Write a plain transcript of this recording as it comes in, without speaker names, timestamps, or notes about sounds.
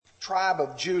tribe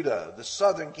of Judah, the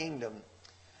southern kingdom,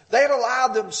 they had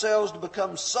allowed themselves to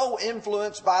become so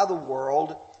influenced by the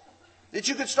world that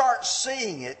you could start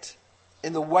seeing it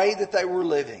in the way that they were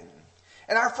living.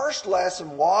 And our first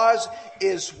lesson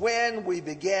is when we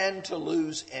began to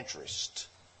lose interest.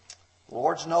 The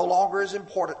Lord's no longer as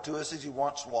important to us as He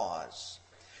once was.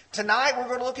 Tonight we're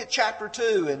going to look at chapter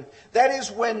 2, and that is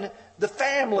when the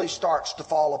family starts to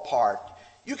fall apart.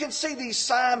 You can see these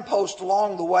signposts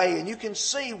along the way, and you can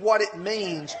see what it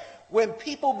means when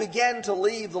people begin to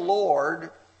leave the Lord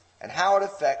and how it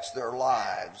affects their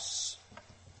lives.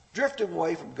 Drifting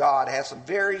away from God has some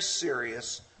very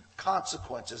serious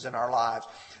consequences in our lives.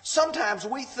 Sometimes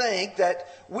we think that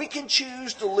we can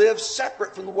choose to live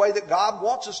separate from the way that God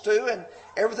wants us to, and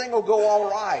everything will go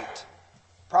all right.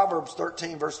 Proverbs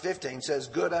 13 verse 15 says,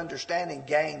 good understanding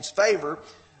gains favor,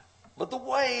 but the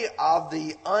way of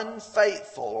the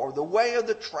unfaithful or the way of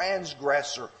the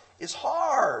transgressor is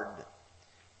hard.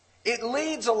 It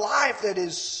leads a life that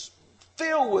is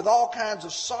filled with all kinds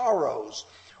of sorrows.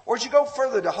 Or as you go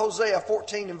further to Hosea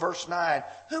 14 and verse 9,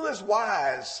 who is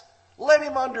wise? Let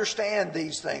him understand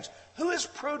these things. Who is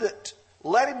prudent?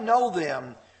 Let him know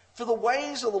them. For the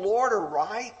ways of the Lord are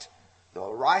right. The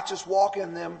righteous walk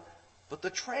in them, but the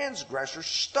transgressors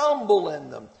stumble in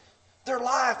them. Their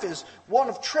life is one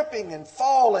of tripping and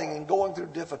falling and going through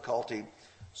difficulty.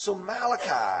 So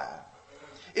Malachi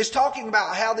is talking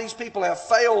about how these people have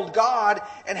failed God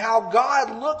and how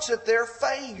God looks at their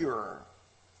failure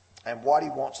and what He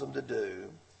wants them to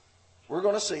do. We're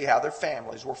going to see how their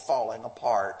families were falling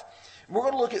apart. And we're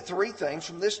going to look at three things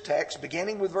from this text,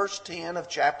 beginning with verse 10 of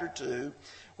chapter 2.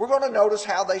 We're going to notice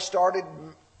how they started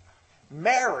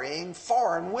marrying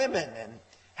foreign women and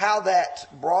how that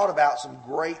brought about some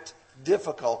great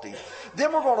difficulty.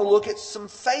 Then we're going to look at some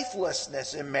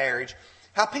faithlessness in marriage,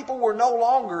 how people were no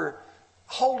longer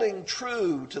holding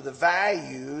true to the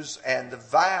values and the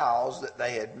vows that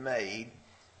they had made.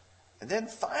 And then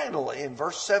finally, in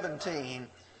verse 17,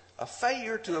 a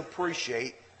failure to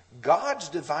appreciate God's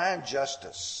divine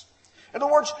justice. In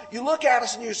other words, you look at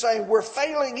us and you're saying, we're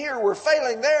failing here, we're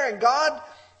failing there, and God,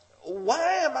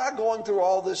 why am I going through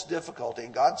all this difficulty?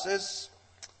 And God says,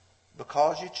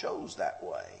 because you chose that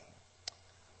way.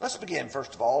 Let's begin,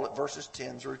 first of all, at verses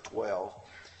 10 through 12.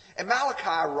 And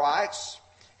Malachi writes,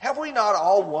 have we not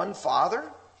all one Father?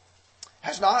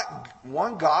 Has not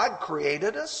one God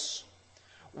created us?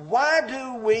 Why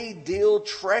do we deal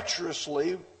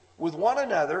treacherously with one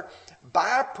another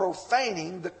by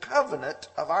profaning the covenant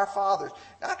of our fathers?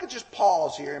 Now I could just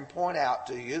pause here and point out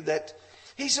to you that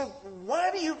he said,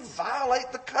 why do you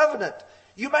violate the covenant?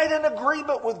 You made an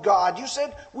agreement with God. You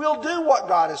said, we'll do what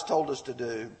God has told us to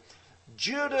do.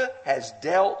 Judah has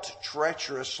dealt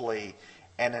treacherously,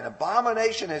 and an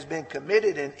abomination has been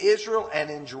committed in Israel and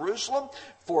in Jerusalem,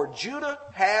 for Judah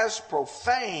has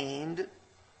profaned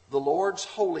the Lord's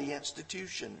holy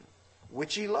institution,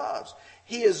 which He loves.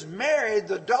 He has married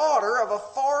the daughter of a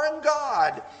foreign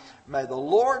god. May the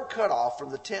Lord cut off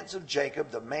from the tents of Jacob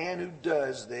the man who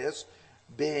does this,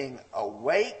 being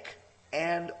awake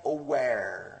and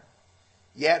aware,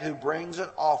 yet who brings an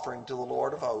offering to the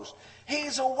Lord of hosts.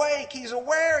 He's awake, he's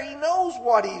aware, he knows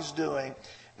what he's doing.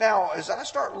 Now, as I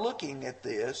start looking at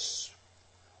this,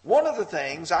 one of the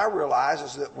things I realize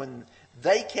is that when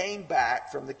they came back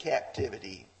from the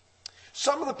captivity,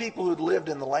 some of the people who'd lived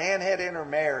in the land had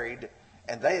intermarried,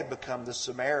 and they had become the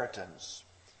Samaritans.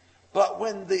 But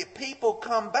when the people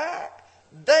come back,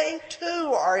 they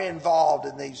too are involved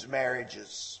in these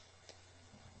marriages.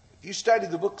 If you study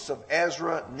the books of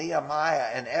Ezra, Nehemiah,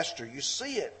 and Esther, you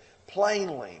see it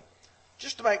plainly.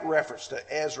 Just to make reference to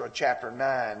Ezra chapter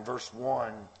 9, verse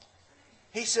 1,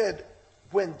 he said,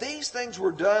 when these things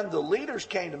were done, the leaders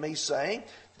came to me saying,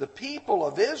 the people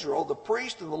of Israel, the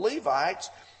priests and the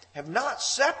Levites, have not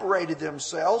separated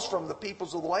themselves from the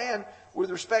peoples of the land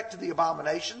with respect to the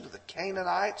abomination, to the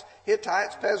Canaanites,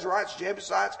 Hittites, Perizzites,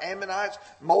 Jebusites, Ammonites,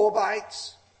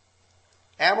 Moabites,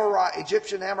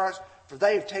 Egyptian Amorites, for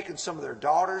they have taken some of their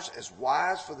daughters as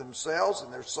wives for themselves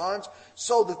and their sons,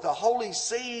 so that the holy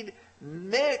seed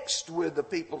mixed with the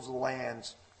peoples of the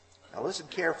lands. Now listen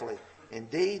carefully.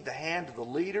 Indeed, the hand of the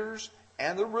leaders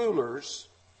and the rulers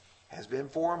has been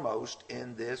foremost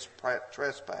in this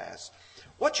trespass.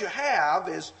 What you have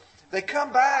is they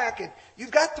come back and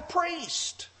you've got the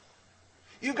priest.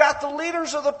 You've got the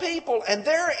leaders of the people, and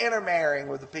they're intermarrying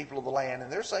with the people of the land,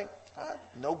 and they're saying,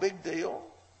 no big deal.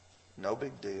 No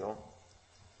big deal.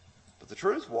 But the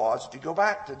truth was, if you go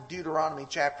back to Deuteronomy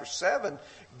chapter 7,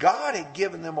 God had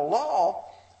given them a law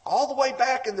all the way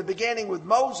back in the beginning with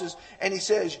Moses, and He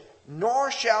says, nor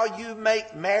shall you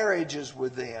make marriages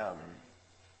with them.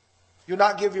 You'll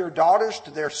not give your daughters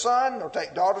to their son, or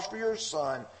take daughters for your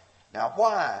son. Now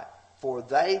why? For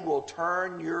they will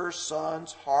turn your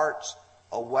sons' hearts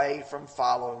away from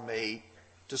following me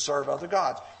to serve other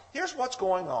gods. Here's what's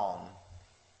going on.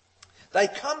 They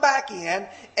come back in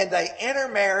and they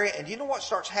intermarry, and you know what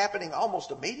starts happening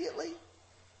almost immediately?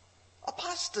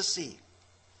 Apostasy.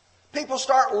 People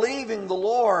start leaving the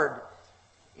Lord.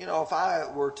 You know, if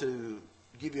I were to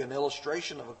give you an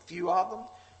illustration of a few of them,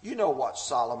 you know what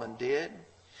Solomon did.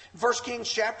 In 1 Kings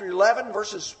chapter 11,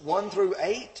 verses 1 through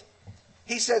 8,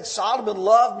 he said, Solomon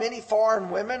loved many foreign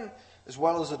women, as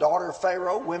well as the daughter of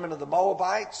Pharaoh, women of the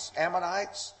Moabites,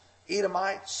 Ammonites,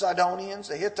 Edomites, Sidonians,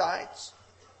 the Hittites.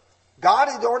 God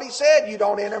had already said, you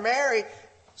don't intermarry.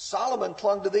 Solomon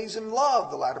clung to these in love,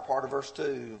 the latter part of verse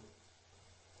 2.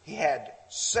 He had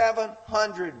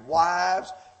 700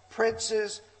 wives,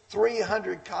 princes,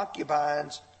 300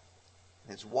 concubines.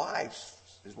 His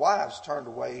wives turned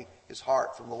away his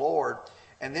heart from the Lord.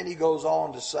 And then he goes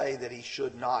on to say that he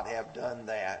should not have done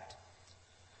that.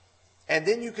 And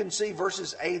then you can see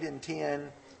verses 8 and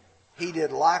 10. He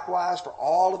did likewise for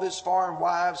all of his foreign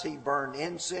wives. He burned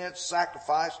incense,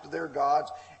 sacrificed to their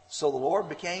gods. So the Lord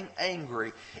became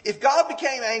angry. If God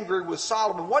became angry with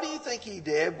Solomon, what do you think he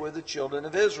did with the children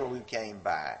of Israel who came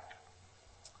back?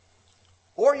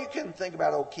 Or you can think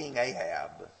about old King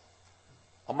Ahab,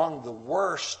 among the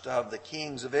worst of the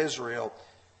kings of Israel.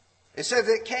 It said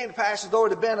that it came to pass as though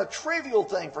it had been a trivial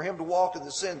thing for him to walk in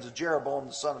the sins of Jeroboam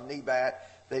the son of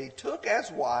Nebat, that he took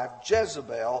as wife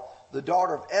Jezebel, the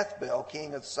daughter of Ethbaal,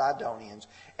 king of the Sidonians,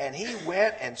 and he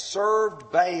went and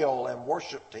served Baal and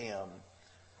worshipped him.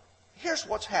 Here's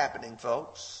what's happening,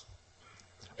 folks.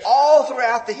 All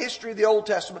throughout the history of the Old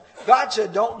Testament, God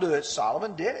said, don't do it.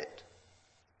 Solomon did it.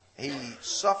 He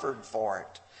suffered for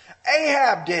it.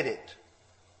 Ahab did it.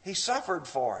 He suffered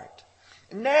for it.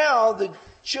 Now the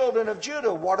children of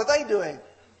Judah, what are they doing?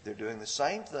 They're doing the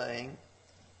same thing,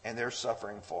 and they're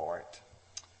suffering for it.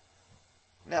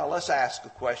 Now let's ask a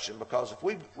question, because if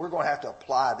we're going to have to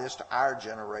apply this to our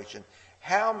generation,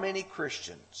 how many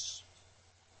Christians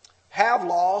have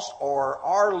lost or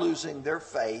are losing their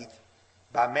faith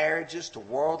by marriages to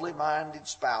worldly minded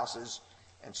spouses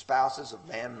and spouses of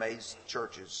man-made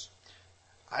churches?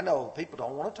 I know people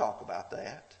don't want to talk about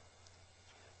that.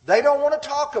 They don't want to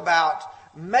talk about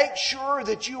make sure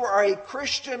that you are a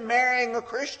Christian marrying a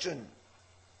Christian.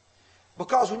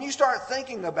 Because when you start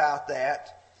thinking about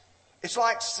that, it's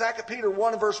like 2 Peter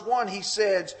 1 verse 1, he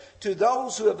says, to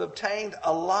those who have obtained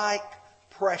a like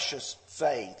precious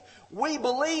faith. We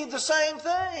believe the same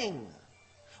thing.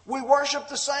 We worship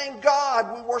the same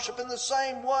God. We worship in the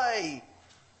same way.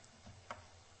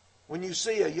 When you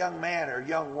see a young man or a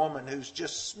young woman who's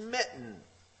just smitten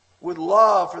with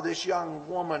love for this young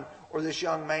woman or this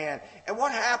young man, and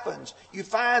what happens? You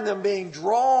find them being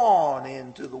drawn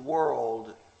into the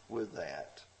world with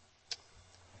that.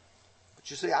 But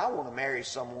you see, I want to marry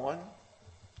someone.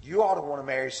 You ought to want to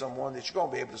marry someone that you're going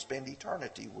to be able to spend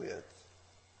eternity with.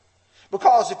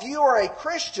 Because if you are a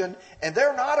Christian and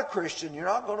they're not a Christian, you're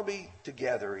not going to be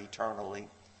together eternally.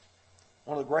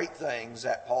 One of the great things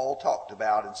that Paul talked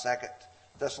about in 1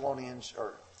 Thessalonians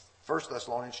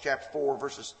chapter 4,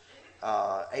 verses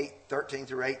 13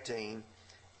 through 18,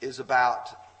 is about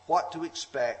what to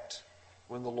expect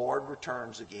when the Lord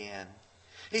returns again.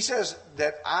 He says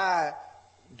that I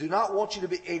do not want you to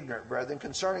be ignorant, brethren,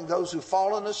 concerning those who've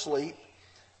fallen asleep,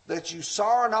 that you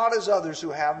sorrow not as others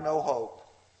who have no hope.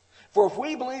 For if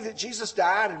we believe that Jesus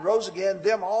died and rose again,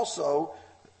 them also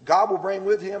God will bring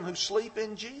with him who sleep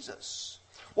in Jesus.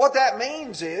 What that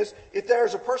means is, if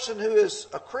there's a person who is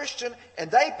a Christian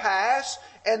and they pass,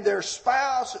 and their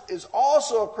spouse is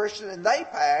also a Christian and they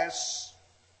pass,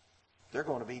 they're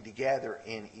going to be together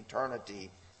in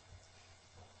eternity.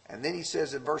 And then he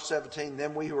says in verse 17,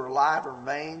 then we who are alive and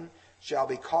remain shall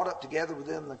be caught up together with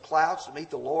them in the clouds to meet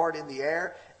the Lord in the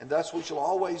air, and thus we shall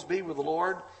always be with the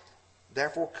Lord.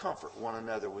 Therefore comfort one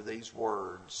another with these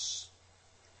words.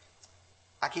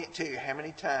 I can't tell you how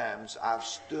many times I've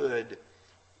stood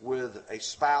with a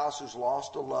spouse who's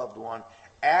lost a loved one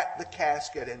at the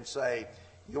casket and say,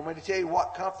 you want me to tell you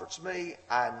what comforts me?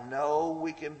 I know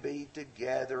we can be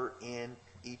together in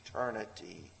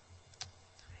eternity.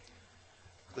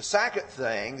 The second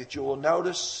thing that you will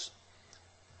notice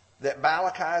that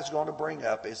Malachi is going to bring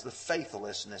up is the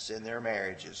faithlessness in their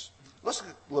marriages. Let's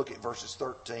look at verses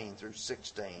 13 through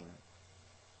 16.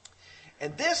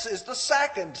 And this is the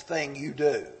second thing you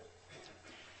do.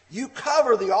 You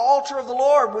cover the altar of the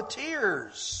Lord with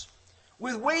tears,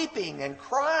 with weeping and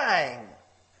crying,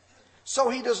 so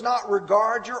he does not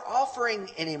regard your offering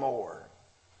anymore,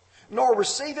 nor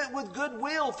receive it with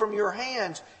goodwill from your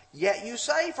hands. Yet you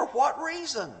say, for what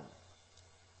reason?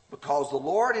 Because the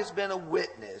Lord has been a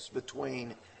witness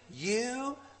between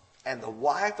you and the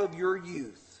wife of your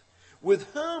youth,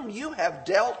 with whom you have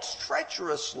dealt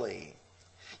treacherously.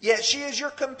 Yet she is your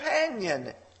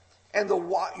companion and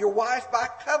your wife by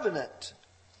covenant.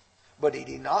 But he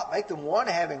did not make them one,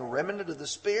 having a remnant of the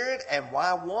Spirit. And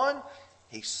why one?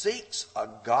 He seeks a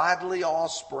godly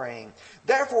offspring.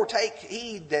 Therefore take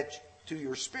heed to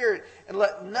your spirit, and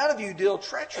let none of you deal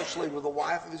treacherously with the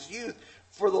wife of his youth.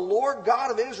 For the Lord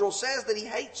God of Israel says that he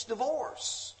hates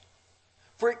divorce,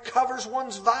 for it covers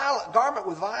one's garment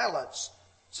with violence,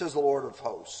 says the Lord of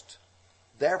hosts.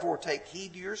 Therefore take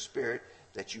heed to your spirit,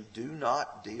 that you do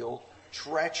not deal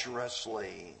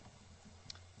treacherously.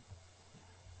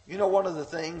 You know, one of the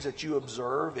things that you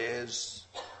observe is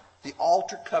the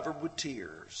altar covered with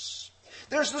tears.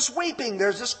 There's this weeping,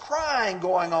 there's this crying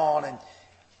going on,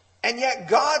 and yet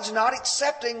God's not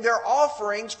accepting their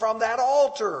offerings from that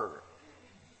altar.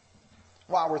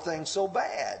 Why were things so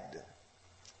bad?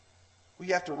 Well,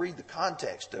 you have to read the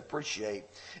context to appreciate.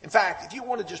 In fact, if you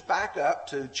want to just back up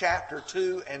to chapter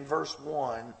 2 and verse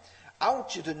 1, I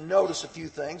want you to notice a few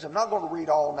things. I'm not going to read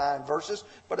all 9 verses,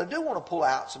 but I do want to pull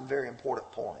out some very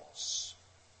important points.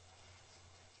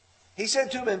 He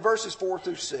said to him in verses 4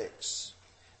 through 6,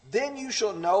 Then you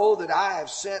shall know that I have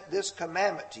sent this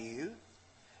commandment to you,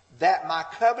 that my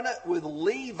covenant with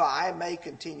Levi may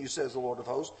continue, says the Lord of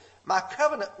hosts. My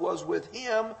covenant was with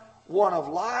him, one of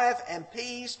life and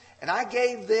peace, and I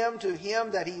gave them to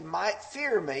him that he might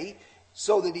fear me,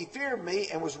 so that he feared me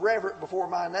and was reverent before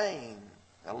my name.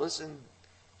 Now listen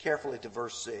carefully to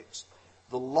verse 6.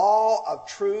 The law of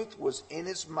truth was in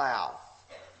his mouth,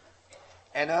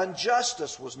 and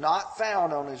injustice was not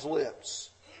found on his lips.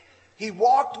 He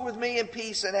walked with me in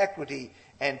peace and equity,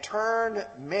 and turned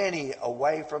many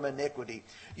away from iniquity.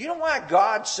 You know why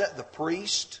God sent the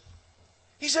priest?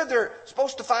 He said they're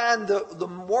supposed to find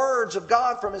the words of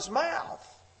God from his mouth.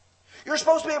 You're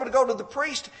supposed to be able to go to the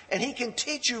priest and he can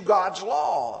teach you God's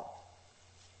law.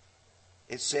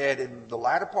 It said in the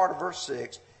latter part of verse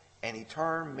 6, and he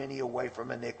turned many away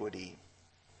from iniquity.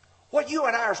 What you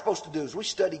and I are supposed to do is we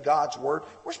study God's word.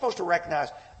 We're supposed to recognize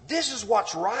this is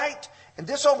what's right and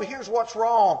this over here is what's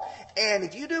wrong. And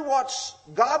if you do what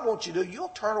God wants you to do, you'll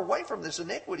turn away from this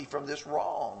iniquity, from this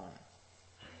wrong.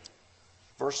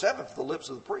 Verse 7, for the lips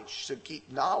of the priest should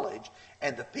keep knowledge,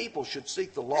 and the people should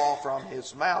seek the law from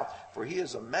his mouth, for he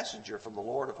is a messenger from the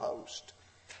Lord of hosts.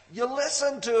 You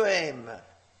listen to him.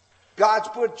 God's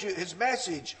put you his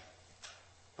message.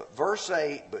 But verse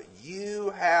 8, but you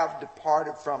have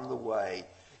departed from the way.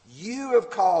 You have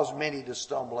caused many to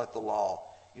stumble at the law.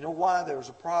 You know why there was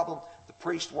a problem? The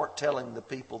priests weren't telling the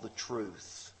people the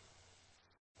truth.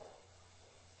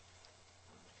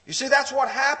 You see, that's what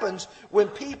happens when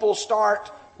people start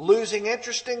losing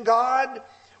interest in God,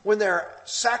 when their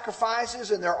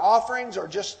sacrifices and their offerings are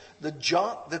just the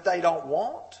junk that they don't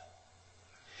want.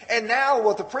 And now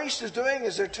what the priest is doing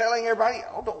is they're telling everybody,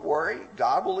 oh, don't worry,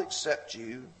 God will accept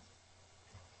you.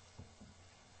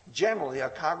 Generally, a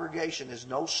congregation is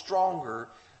no stronger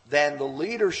than the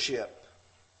leadership,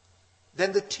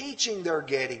 than the teaching they're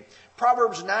getting.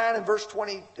 Proverbs 9 and verse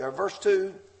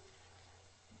 2,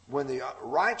 when the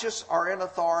righteous are in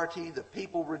authority, the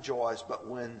people rejoice, but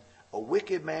when a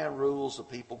wicked man rules, the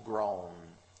people groan.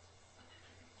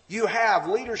 You have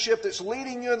leadership that's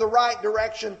leading you in the right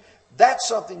direction. That's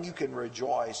something you can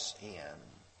rejoice in.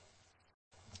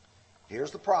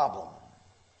 Here's the problem.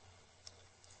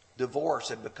 Divorce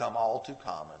had become all too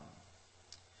common.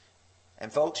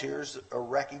 And folks, here's a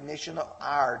recognition of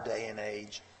our day and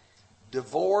age.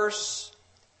 Divorce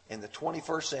in the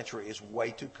 21st century is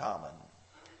way too common.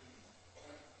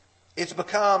 It's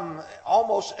become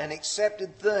almost an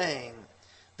accepted thing.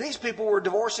 These people were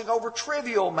divorcing over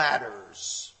trivial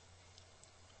matters.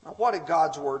 Now, what had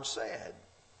God's word said?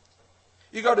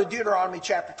 You go to Deuteronomy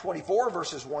chapter 24,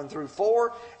 verses 1 through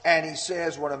 4, and he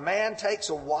says, when a man takes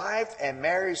a wife and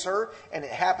marries her, and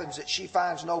it happens that she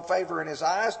finds no favor in his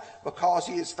eyes because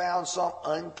he has found some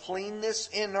uncleanness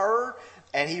in her,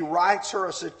 and he writes her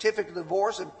a certificate of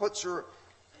divorce and puts her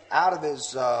out of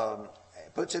his,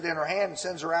 puts it in her hand and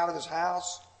sends her out of his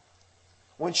house.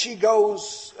 When she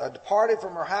goes, departed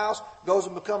from her house, goes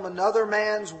and become another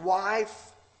man's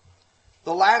wife,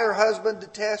 the latter husband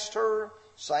detests her.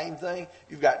 Same thing.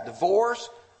 You've got divorce,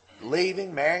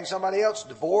 leaving, marrying somebody else,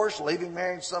 divorce, leaving,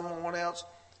 marrying someone else.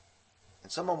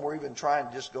 And some of them were even trying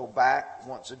to just go back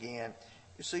once again.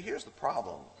 You see, here's the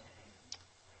problem.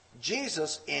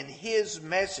 Jesus, in his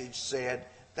message, said,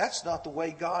 that's not the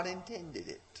way God intended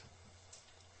it.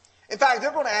 In fact,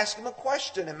 they're going to ask him a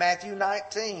question in Matthew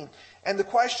 19. And the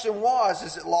question was,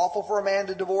 is it lawful for a man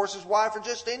to divorce his wife for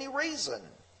just any reason?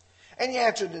 And he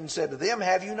answered and said to them,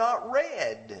 have you not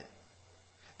read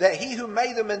that he who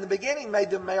made them in the beginning made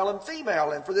them male and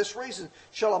female? And for this reason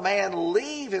shall a man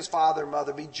leave his father and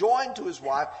mother, be joined to his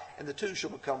wife, and the two shall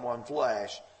become one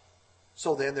flesh.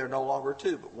 So then they're no longer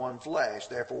two, but one flesh.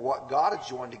 Therefore what God has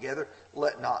joined together,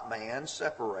 let not man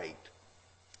separate.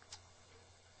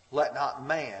 Let not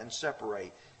man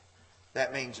separate.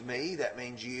 That means me, that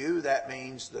means you, that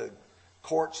means the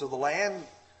courts of the land.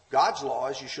 God's law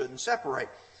is you shouldn't separate.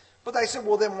 But they said,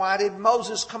 well, then why did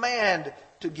Moses command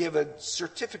to give a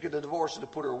certificate of divorce and to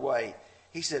put her away?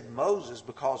 He said, Moses,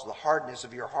 because the hardness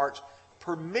of your hearts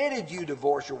permitted you to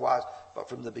divorce your wives, but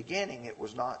from the beginning it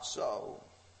was not so.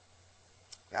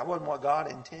 That wasn't what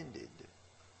God intended.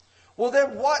 Well,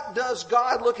 then what does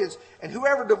God look at? And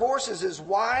whoever divorces his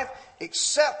wife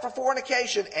except for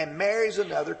fornication and marries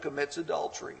another commits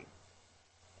adultery.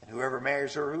 And whoever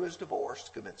marries her who is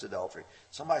divorced commits adultery.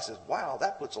 Somebody says, wow,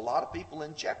 that puts a lot of people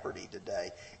in jeopardy today.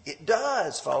 It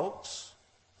does, folks.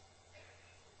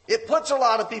 It puts a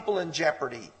lot of people in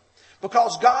jeopardy.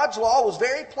 Because God's law was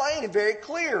very plain and very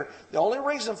clear. The only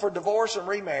reason for divorce and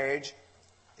remarriage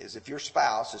is if your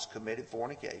spouse has committed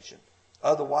fornication.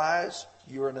 Otherwise,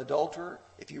 you're an adulterer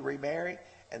if you remarry,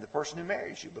 and the person who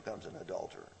marries you becomes an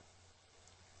adulterer.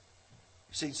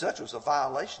 You see, such was a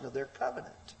violation of their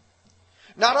covenant.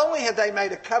 Not only had they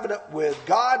made a covenant with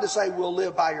God to say we'll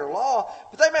live by your law,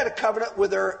 but they made a covenant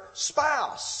with their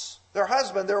spouse, their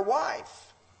husband, their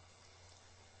wife.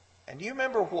 And you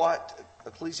remember what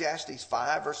Ecclesiastes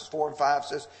 5 verses 4 and 5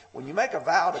 says? When you make a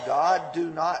vow to God, do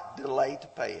not delay to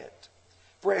pay it.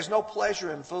 For there is no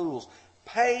pleasure in fools.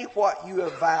 Pay what you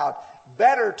have vowed.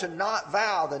 Better to not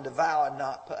vow than to vow and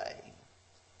not pay.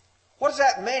 What does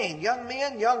that mean? Young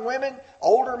men, young women,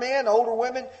 older men, older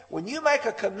women, when you make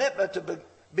a commitment to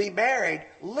be married,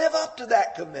 live up to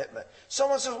that commitment.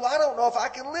 Someone says, well, I don't know if I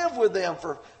can live with them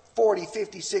for 40,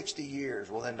 50, 60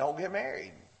 years. Well, then don't get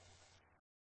married.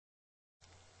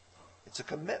 It's a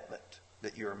commitment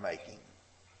that you're making.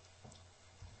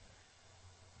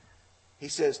 He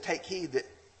says, take heed that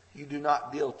you do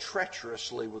not deal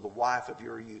treacherously with the wife of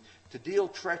your youth. To deal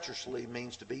treacherously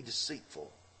means to be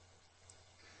deceitful.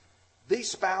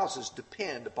 These spouses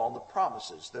depend upon the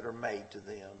promises that are made to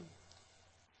them.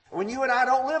 When you and I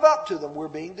don't live up to them, we're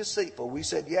being deceitful. We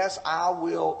said, yes, I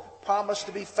will promise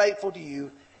to be faithful to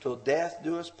you till death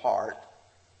do us part,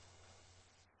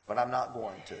 but I'm not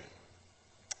going to.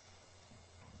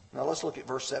 Now let's look at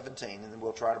verse 17, and then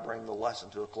we'll try to bring the lesson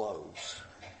to a close.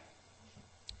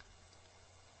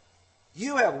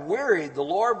 You have wearied the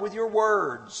Lord with your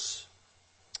words.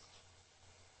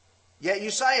 Yet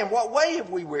you say, in what way have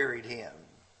we wearied him?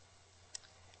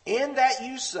 In that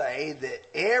you say that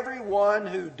everyone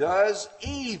who does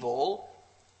evil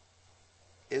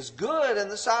is good in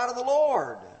the sight of the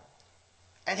Lord,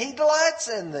 and he delights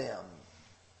in them.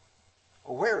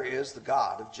 Well, where is the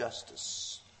God of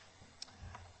justice?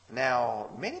 Now,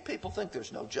 many people think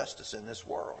there's no justice in this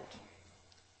world.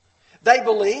 They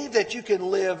believe that you can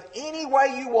live any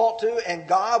way you want to and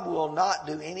God will not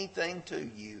do anything to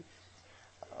you.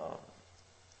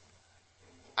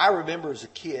 I remember as a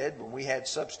kid when we had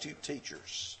substitute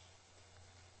teachers.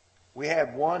 We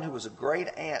had one who was a great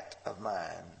aunt of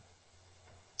mine.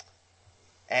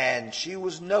 And she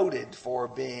was noted for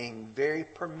being very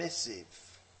permissive.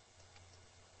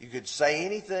 You could say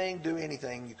anything, do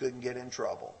anything, you couldn't get in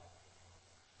trouble.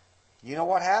 You know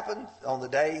what happened on the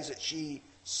days that she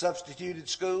substituted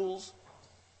schools?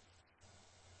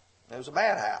 It was a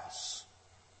madhouse.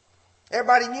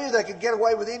 Everybody knew they could get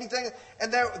away with anything,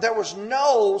 and there was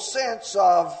no sense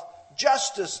of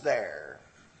justice there.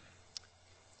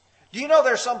 Do you know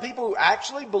there's some people who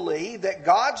actually believe that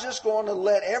God's just going to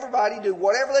let everybody do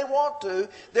whatever they want to?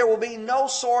 There will be no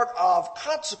sort of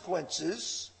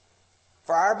consequences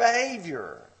for our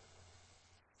behavior.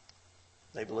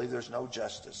 They believe there's no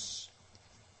justice.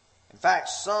 In fact,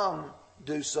 some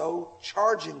do so,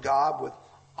 charging God with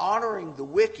honoring the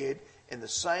wicked in the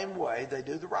same way they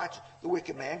do the righteous. The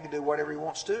wicked man can do whatever he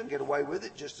wants to and get away with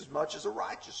it just as much as a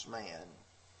righteous man.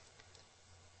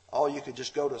 Oh, you could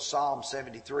just go to Psalm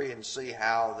 73 and see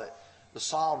how the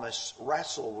psalmist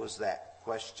wrestled with that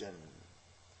question.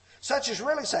 Such is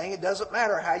really saying it doesn't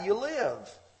matter how you live.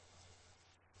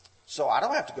 So I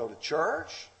don't have to go to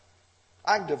church.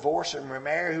 I can divorce and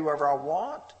remarry whoever I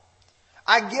want.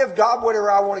 I give God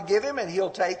whatever I want to give him and he'll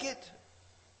take it.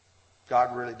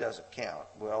 God really doesn't count.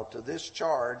 Well, to this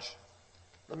charge,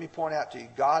 let me point out to you,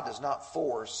 God does not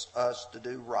force us to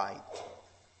do right.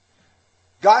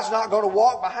 God's not going to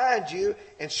walk behind you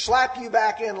and slap you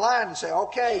back in line and say,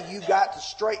 okay, you got to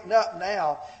straighten up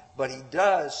now. But He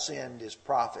does send His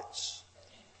prophets.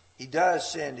 He does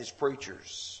send His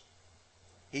preachers.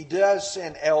 He does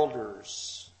send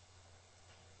elders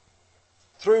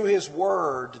through His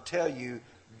Word to tell you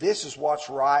this is what's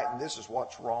right and this is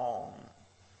what's wrong.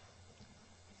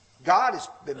 God has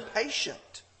been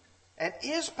patient and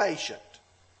is patient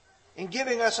in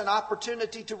giving us an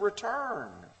opportunity to return.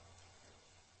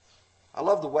 I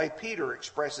love the way Peter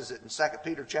expresses it in 2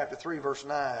 Peter chapter 3, verse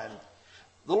 9.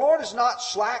 The Lord is not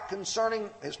slack concerning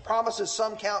His promises,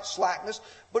 some count slackness,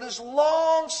 but is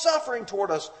long-suffering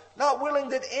toward us, not willing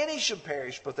that any should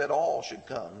perish, but that all should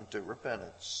come to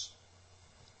repentance.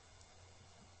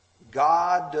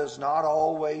 God does not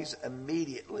always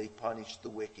immediately punish the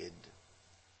wicked.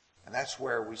 And that's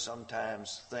where we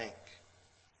sometimes think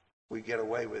we get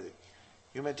away with it.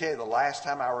 You may tell you, the last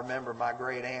time I remember my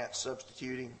great aunt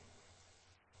substituting,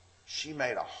 she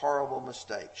made a horrible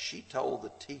mistake. She told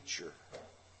the teacher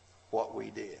what we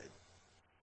did.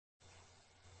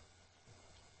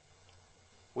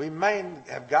 We may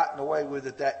have gotten away with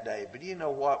it that day, but you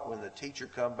know what? When the teacher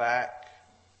come back,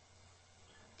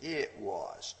 it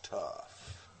was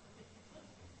tough.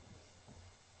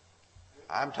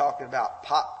 I'm talking about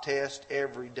pop test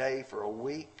every day for a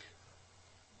week.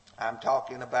 I'm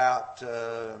talking about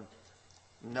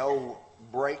no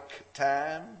break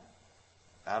time.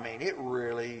 I mean, it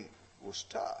really was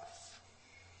tough.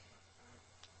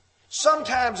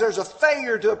 Sometimes there's a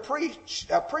failure to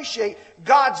appreciate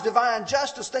God's divine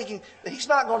justice, thinking that He's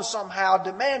not going to somehow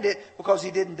demand it because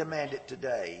He didn't demand it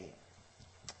today.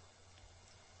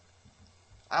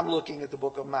 I'm looking at the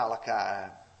book of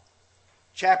Malachi.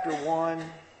 Chapter 1,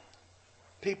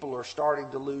 people are starting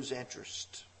to lose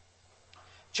interest.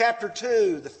 Chapter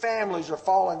 2, the families are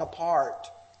falling apart.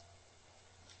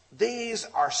 These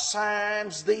are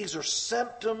signs, these are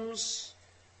symptoms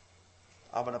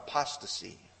of an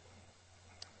apostasy.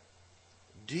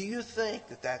 Do you think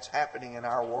that that's happening in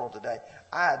our world today?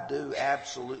 I do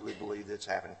absolutely believe that's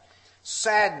happening.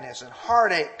 Sadness and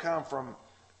heartache come from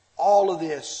all of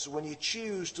this when you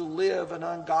choose to live an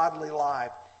ungodly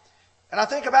life. And I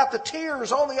think about the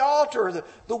tears on the altar,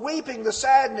 the weeping, the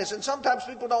sadness, and sometimes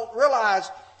people don't realize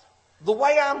the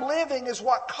way I'm living is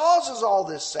what causes all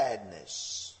this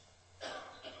sadness.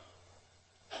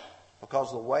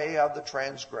 Because the way of the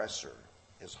transgressor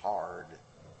is hard.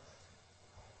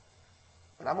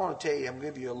 But I'm going to tell you, I'm going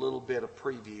to give you a little bit of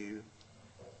preview.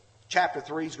 Chapter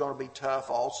 3 is going to be tough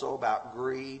also about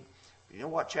greed. But you know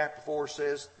what chapter 4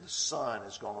 says? The sun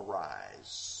is going to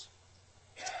rise.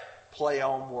 Play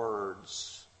on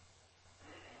words.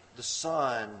 The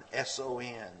sun,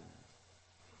 S-O-N.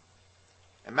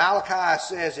 And Malachi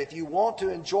says if you want to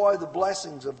enjoy the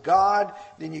blessings of God,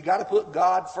 then you got to put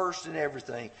God first in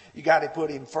everything. You got to put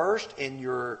Him first in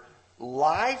your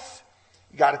life.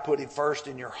 You got to put Him first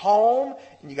in your home.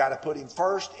 And you got to put Him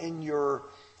first in your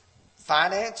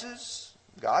finances.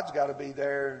 God's got to be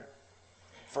there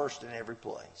first in every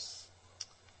place.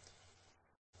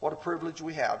 What a privilege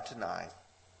we have tonight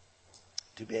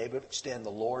to be able to extend the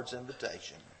Lord's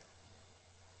invitation.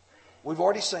 We've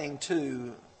already seen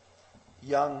 2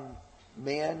 young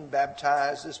men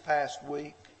baptized this past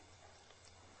week.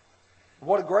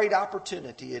 What a great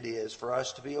opportunity it is for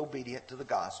us to be obedient to the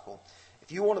gospel.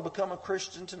 If you want to become a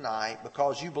Christian tonight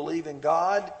because you believe in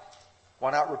God,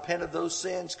 why not repent of those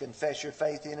sins, confess your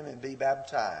faith in Him, and be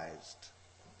baptized?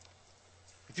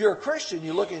 If you're a Christian,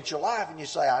 you look at your life and you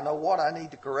say, I know what, I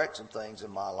need to correct some things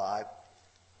in my life.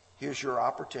 Here's your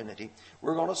opportunity.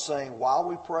 We're going to sing while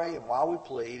we pray and while we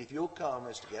plead. If you'll come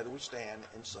as together we stand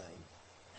and sing.